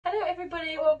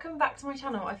everybody, welcome back to my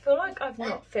channel. I feel like I've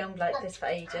not filmed like this for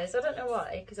ages. I don't know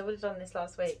why, because I would have done this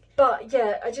last week. But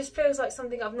yeah, it just feels like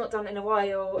something I've not done in a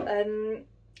while.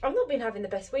 I've not been having the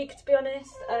best week, to be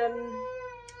honest.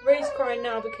 Rue's crying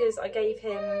now because I gave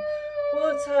him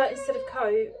water instead of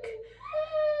Coke.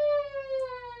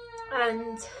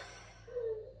 And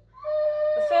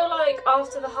I feel like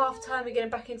after the half term we're getting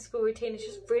back into school routine, it's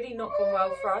just really not gone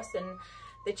well for us, and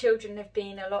the children have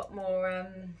been a lot more,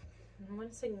 I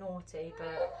wouldn't say naughty,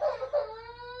 but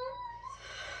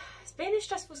it's been a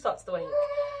stressful start to the week.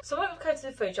 So I went with Coke to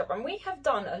the food shop, and we have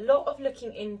done a lot of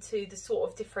looking into the sort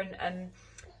of different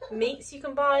meats you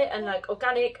can buy, and like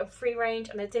organic and free range,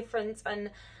 and the difference,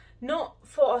 and not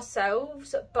for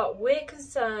ourselves, but we're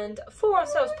concerned for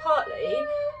ourselves partly,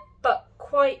 but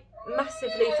quite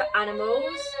massively for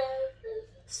animals.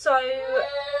 So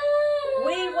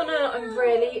I'm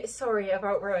really sorry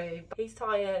about Rue. He's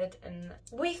tired, and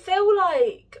we feel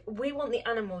like we want the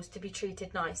animals to be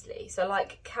treated nicely. So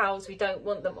like cows, we don't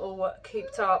want them all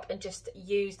cooped up and just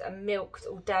used and milked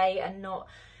all day and not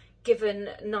given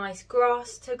nice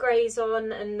grass to graze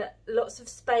on and lots of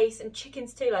space. And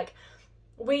chickens too, like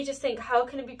we just think, how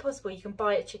can it be possible you can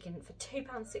buy a chicken for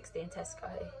 £2.60 in Tesco?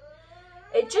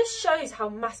 It just shows how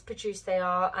mass produced they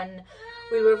are, and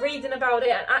we were reading about it,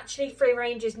 and actually free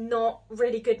range is not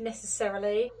really good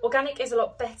necessarily. Organic is a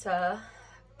lot better,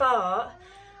 but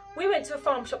we went to a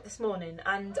farm shop this morning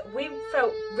and we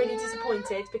felt really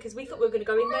disappointed because we thought we were going to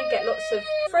go in there and get lots of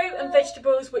fruit and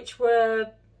vegetables which were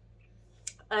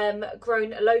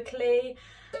grown locally,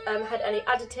 had any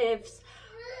additives,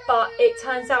 but it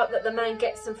turns out that the man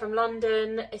gets them from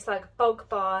London. It's like bulk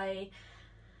buy.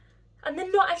 And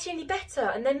they're not actually any better,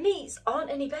 and their meats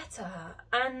aren't any better,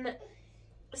 and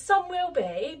some will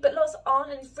be, but lots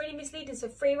aren't, and it's really misleading. So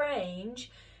free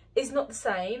range is not the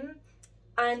same,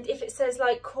 and if it says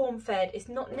like corn fed, it's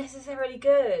not necessarily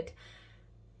good.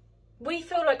 We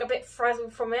feel like a bit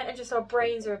frazzled from it, and just our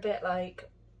brains are a bit like,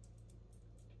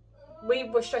 we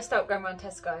were stressed out going around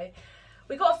Tesco.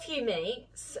 We got a few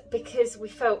meats because we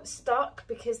felt stuck,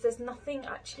 because there's nothing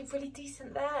actually really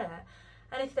decent there,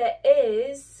 and if there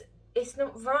is, it's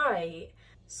not right.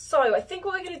 So I think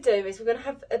what we're going to do is we're going to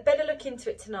have a better look into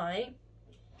it tonight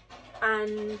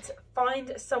and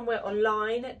find somewhere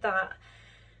online that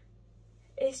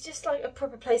is just like a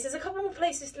proper place. There's a couple more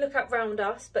places to look at round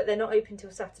us, but they're not open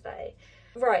till Saturday.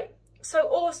 Right, so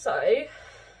also,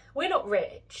 we're not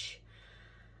rich,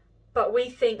 but we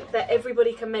think that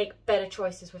everybody can make better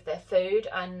choices with their food,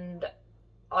 and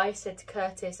I said to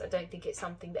Curtis, I don't think it's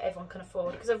something that everyone can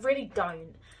afford, because I really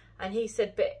don't. And he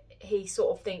said, but he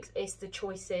sort of thinks it's the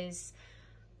choices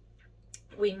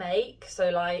we make. So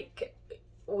like,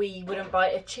 we wouldn't buy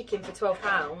a chicken for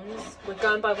 £12. We'd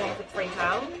go and buy one for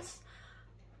 £3.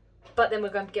 But then we're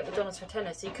going to get McDonald's for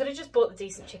 £10. So you could have just bought the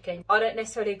decent chicken. I don't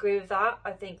necessarily agree with that.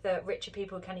 I think that richer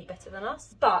people can eat better than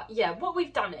us. But yeah, what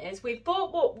we've done is we've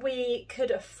bought what we could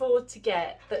afford to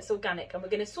get that's organic. And we're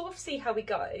going to sort of see how we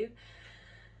go.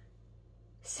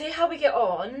 See how we get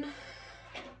on.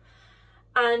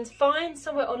 And find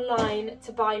somewhere online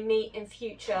to buy meat in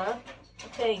future, I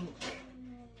think.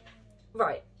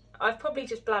 Right, I've probably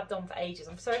just blabbed on for ages.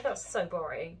 I'm sorry if that was so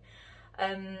boring.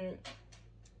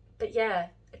 But yeah,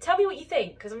 tell me what you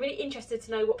think, because I'm really interested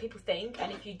to know what people think.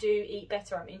 And if you do eat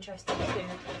better, I'm interested to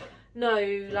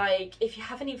know, like, if you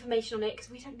have any information on it,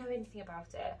 because we don't know anything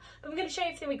about it. But I'm going to show you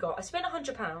everything we got. I spent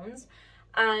 £100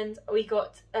 and we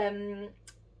got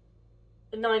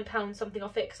 £9 something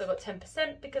off it, because I got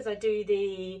 10%, because I do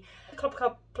the Club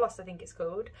Card Plus, I think it's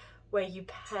called, where you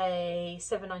pay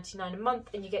 $7.99 a month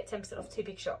and you get 10% off 2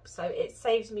 big shops. So it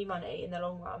saves me money in the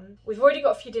long run. We've already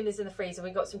got a few dinners in the freezer.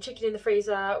 We've got some chicken in the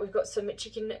freezer, we've got some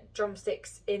chicken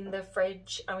drumsticks in the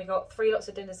fridge, and we got 3 lots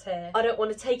of dinners here. I don't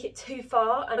want to take it too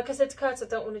far, and like I said to Curtis, I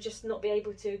don't want to just not be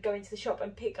able to go into the shop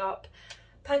and pick up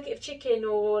a packet of chicken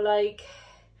or like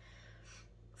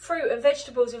fruit and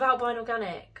vegetables without buying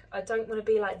organic. I don't want to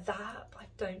be like that. I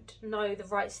don't know the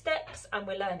right steps, and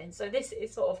we're learning. So this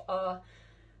is sort of our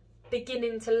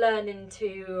beginning to learning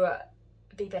to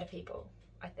be better people,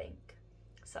 I think.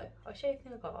 So I'll show you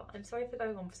everything I got. I'm sorry for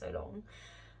going on for so long,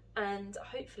 and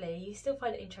hopefully you still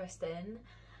find it interesting.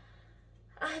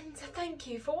 And thank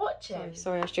you for watching.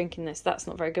 Sorry, I was drinking this. That's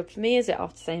not very good for me, is it,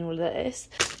 after saying all of this?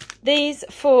 These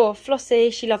for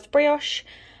Flossie, she loves brioche,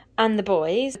 and the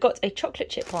boys got a chocolate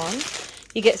chip one.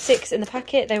 You get 6 in the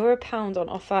packet. They were £1 on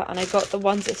offer, and I got the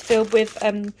ones that's filled with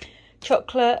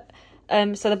chocolate.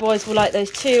 So the boys will like those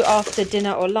too after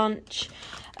dinner or lunch.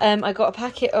 I got a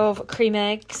packet of cream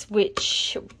eggs,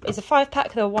 which is a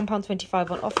 5-pack. They were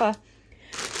 £1.25 on offer.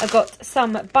 I got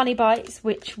some bunny bites,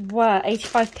 which were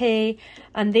 85p,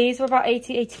 and these were about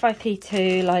 85p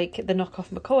too, like the knockoff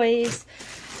McCoy's.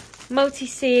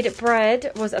 Multi-seed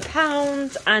bread was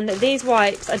 £1, and these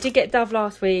wipes, I did get Dove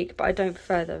last week, but I don't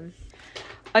prefer them.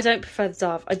 I don't prefer the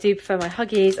Dove, I do prefer my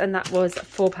Huggies, and that was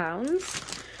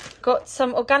 £4. Got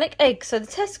some organic eggs, so the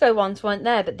Tesco ones weren't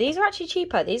there, but these are actually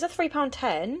cheaper. These are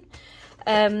 £3.10.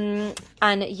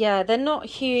 And yeah, they're not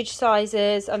huge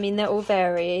sizes. I mean, they're all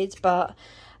varied, but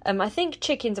I think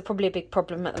chickens are probably a big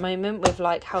problem at the moment with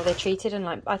like how they're treated, and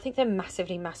like I think they're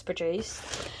massively mass produced.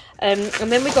 And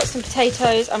then we got some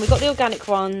potatoes, and we got the organic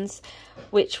ones,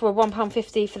 which were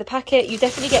 £1.50 for the packet. You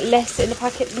definitely get less in the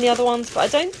packet than the other ones, but I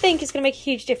don't think it's going to make a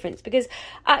huge difference, because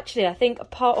actually I think a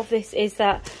part of this is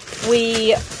that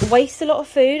we waste a lot of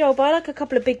food. I'll buy like a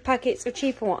couple of big packets of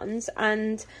cheaper ones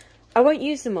and I won't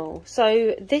use them all.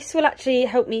 So this will actually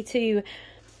help me to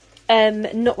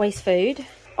not waste food.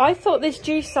 I thought this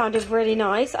juice sounded really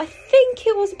nice. I think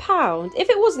it was £1. If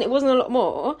it wasn't a lot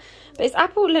more. But it's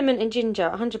apple, lemon and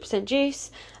ginger, 100% juice.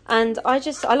 And I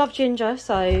love ginger,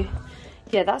 so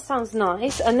yeah, that sounds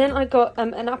nice. And then I got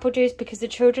an apple juice because the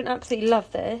children absolutely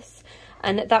love this.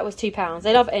 And that was £2.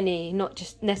 They love any, not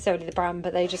just necessarily the brand,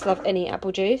 but they just love any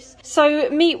apple juice. So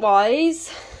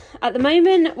meat-wise, at the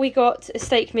moment we got a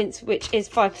steak mince, which is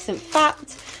 5%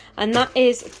 fat. And that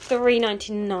is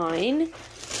 £3.99.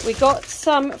 We got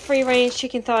some free-range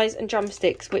chicken thighs and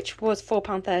drumsticks, which was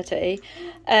 £4.30.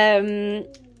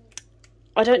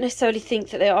 I don't necessarily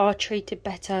think that they are treated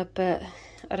better, but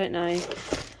I don't know.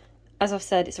 As I've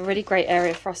said, it's a really great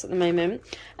area for us at the moment.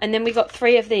 And then we got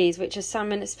 3 of these, which are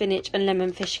salmon, spinach and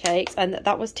lemon fish cakes, and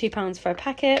that was £2 for a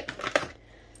packet.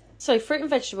 So fruit and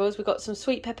vegetables, we got some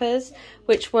sweet peppers,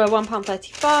 which were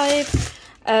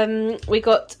 £1.35. We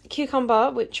got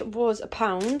cucumber, which was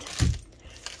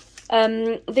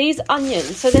 £1. These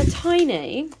onions, so they're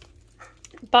tiny,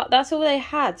 but that's all they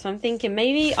had. So I'm thinking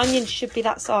maybe onions should be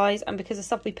that size, and because of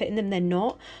stuff we put in them, they're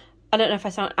not. I don't know if I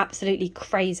sound absolutely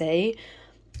crazy.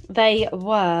 They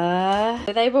were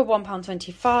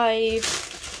 £1.25.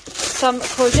 Some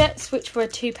courgettes, which were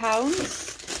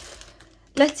 £2.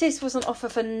 Lettuce was on offer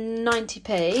for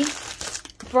 90p.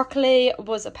 Broccoli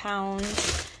was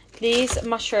 £1. These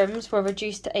mushrooms were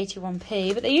reduced to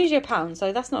 81p, but they're usually £1,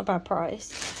 so that's not a bad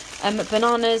price.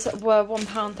 Bananas were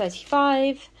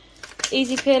 £1.35.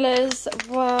 Easy peelers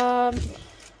were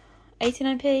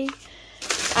 89p.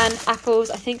 And apples,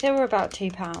 I think they were about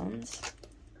 £2.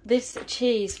 This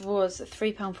cheese was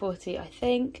 £3.40, I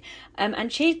think. And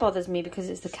cheese bothers me because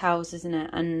it's the cows, isn't it?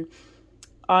 And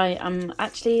I'm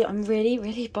really,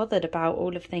 really bothered about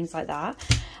all of things like that.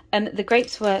 The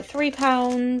grapes were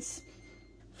 £3.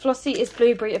 Flossie is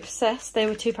blueberry obsessed. They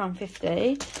were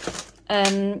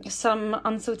 £2.50. Some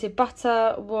unsalted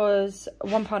butter was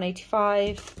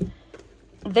 £1.85.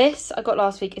 This I got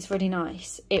last week. It's really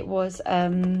nice. It was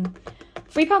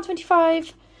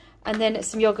 £3.25. And then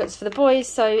some yogurts for the boys.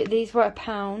 So these were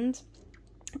 £1.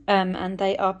 And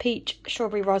they are peach,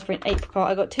 strawberry, raspberry and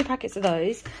apricot. I got 2 packets of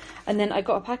those. And then I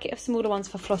got a packet of smaller ones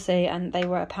for Flossie, and they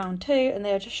were £1 too. And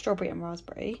they are just strawberry and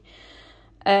raspberry.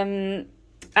 And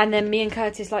then me and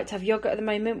Curtis like to have yogurt at the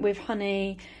moment with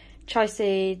honey, chia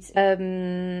seeds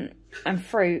and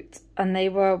fruit. And they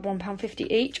were £1.50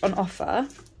 each on offer.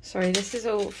 Sorry, this is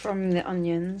all from the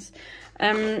onions.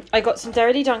 I got some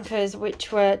Dairy Dunkers,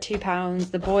 which were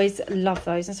 £2. The boys love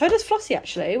those. And so does Flossie,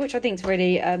 actually, which I think is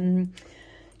really...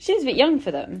 she's a bit young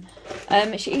for them.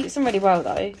 She eats them really well,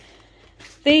 though.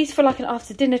 These for like an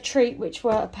after dinner treat, which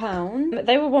were £1.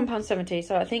 They were £1.70,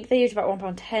 so I think they use about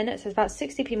 £1.10. So it's about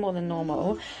 60p more than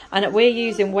normal. And we're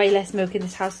using way less milk in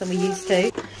this house than we used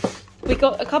to. We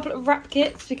got a couple of wrap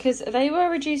kits because they were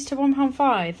reduced to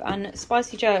 £1.05. And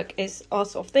spicy jerk is our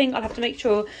sort of thing. I'll have to make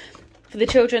sure for the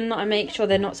children that I make sure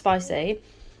they're not spicy.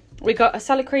 We got a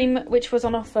salad cream, which was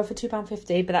on offer for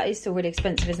 £2.50, but that is still really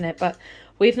expensive, isn't it? But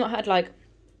we've not had like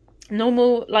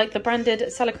normal, like the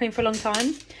branded salad cream for a long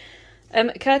time.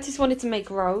 Curtis wanted to make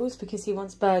rolls because he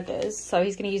wants burgers, so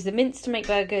he's going to use the mince to make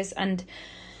burgers, and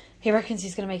he reckons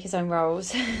he's going to make his own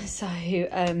rolls. So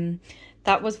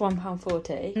that was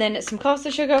 £1.40. And then some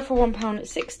caster sugar for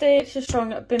 £1.60. Extra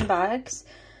strong bin bags,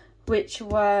 which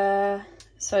were,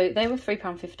 so they were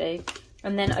 £3.50.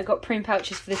 And then I got prune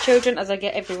pouches for the children, as I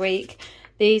get every week.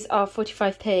 These are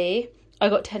 45p. I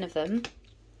got 10 of them.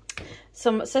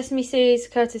 Some sesame seeds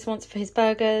Curtis wants for his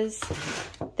burgers.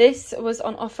 This was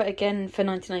on offer again for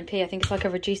 99p. I think it's like a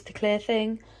reduced to clear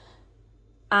thing.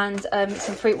 And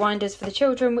some fruit winders for the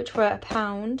children, which were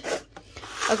 £1.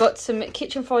 I got some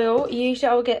kitchen foil. Usually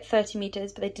I would get 30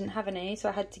 metres, but they didn't have any, so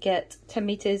I had to get 10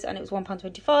 metres, and it was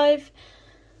 £1.25.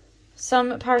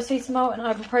 some paracetamol and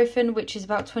ibuprofen, which is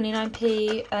about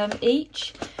 29p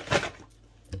each.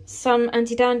 Some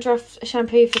anti-dandruff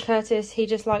shampoo for Curtis. He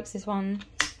just likes this one.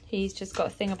 He's just got a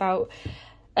thing about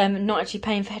not actually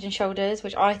paying for Head and Shoulders,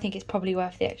 which I think is probably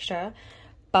worth the extra.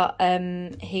 But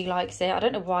he likes it. I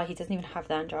don't know why he doesn't even have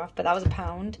dandruff, but that was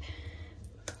 £1.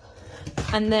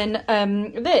 And then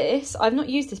this, I've not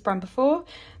used this brand before,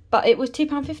 but it was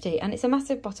 £2.50 and it's a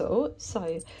massive bottle.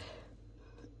 So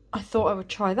I thought I would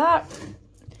try that.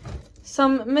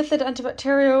 Some Method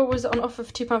antibacterial was on offer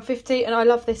for £2.50 and I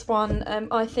love this one.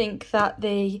 I think that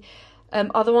the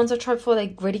other ones I've tried before,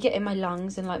 they really get in my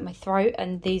lungs and like my throat,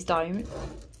 and these don't.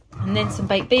 And then some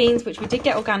baked beans, which we did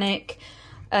get organic.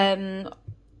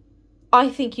 I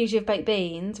think usually with baked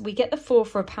beans, we get the 4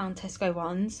 for £1 Tesco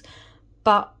ones,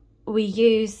 but we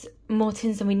use more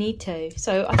tins than we need to.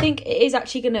 So I think it is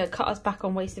actually going to cut us back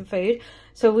on wasting food.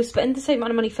 So we'll spend the same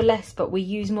amount of money for less, but we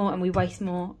use more and we waste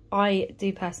more. I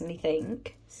do personally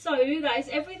think. So that is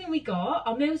everything we got.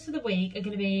 Our meals for the week are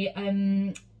going to be,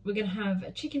 we're going to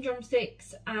have chicken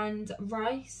drumsticks and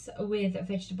rice with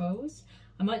vegetables.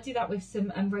 I might do that with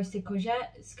some roasted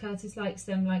courgettes. Curtis likes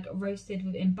them like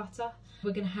roasted in butter.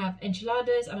 We're going to have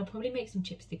enchiladas and I'll probably make some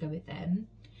chips to go with them.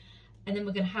 And then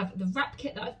we're going to have the wrap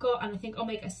kit that I've got, and I think I'll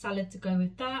make a salad to go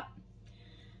with that.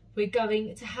 We're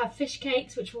going to have fish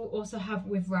cakes, which we'll also have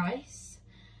with rice.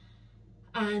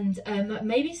 And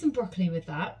maybe some broccoli with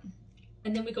that.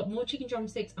 And then we got more chicken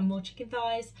drumsticks and more chicken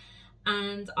thighs.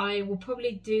 And I will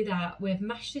probably do that with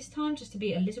mash this time, just to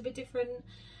be a little bit different.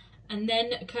 And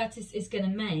then Curtis is going to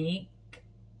make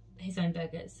his own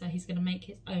burgers. So he's going to make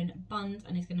his own buns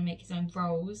and he's going to make his own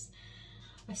rolls.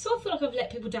 I sort of feel like I've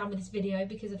let people down with this video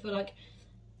because I feel like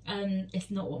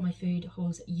it's not what my food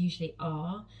hauls usually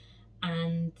are,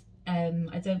 and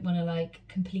I don't want to like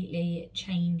completely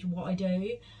change what I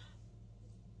do.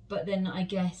 But then I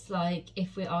guess like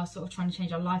if we are sort of trying to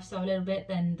change our lifestyle a little bit,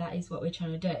 then that is what we're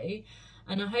trying to do.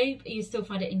 And I hope you still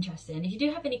find it interesting. If you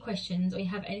do have any questions or you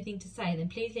have anything to say, then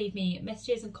please leave me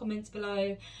messages and comments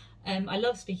below. I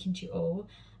love speaking to you all.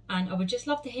 And I would just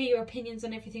love to hear your opinions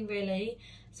on everything, really.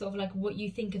 Sort of like what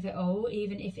you think of it all,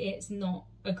 even if it's not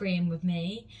agreeing with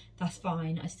me, that's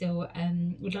fine. I still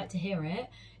would like to hear it.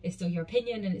 It's still your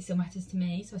opinion and it still matters to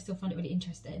me, so I still find it really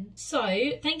interesting. So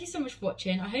thank you so much for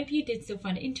watching. I hope you did still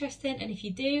find it interesting, and if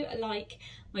you do like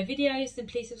my videos, then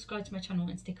please subscribe to my channel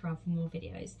and stick around for more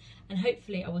videos. And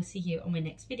hopefully I will see you on my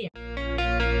next video.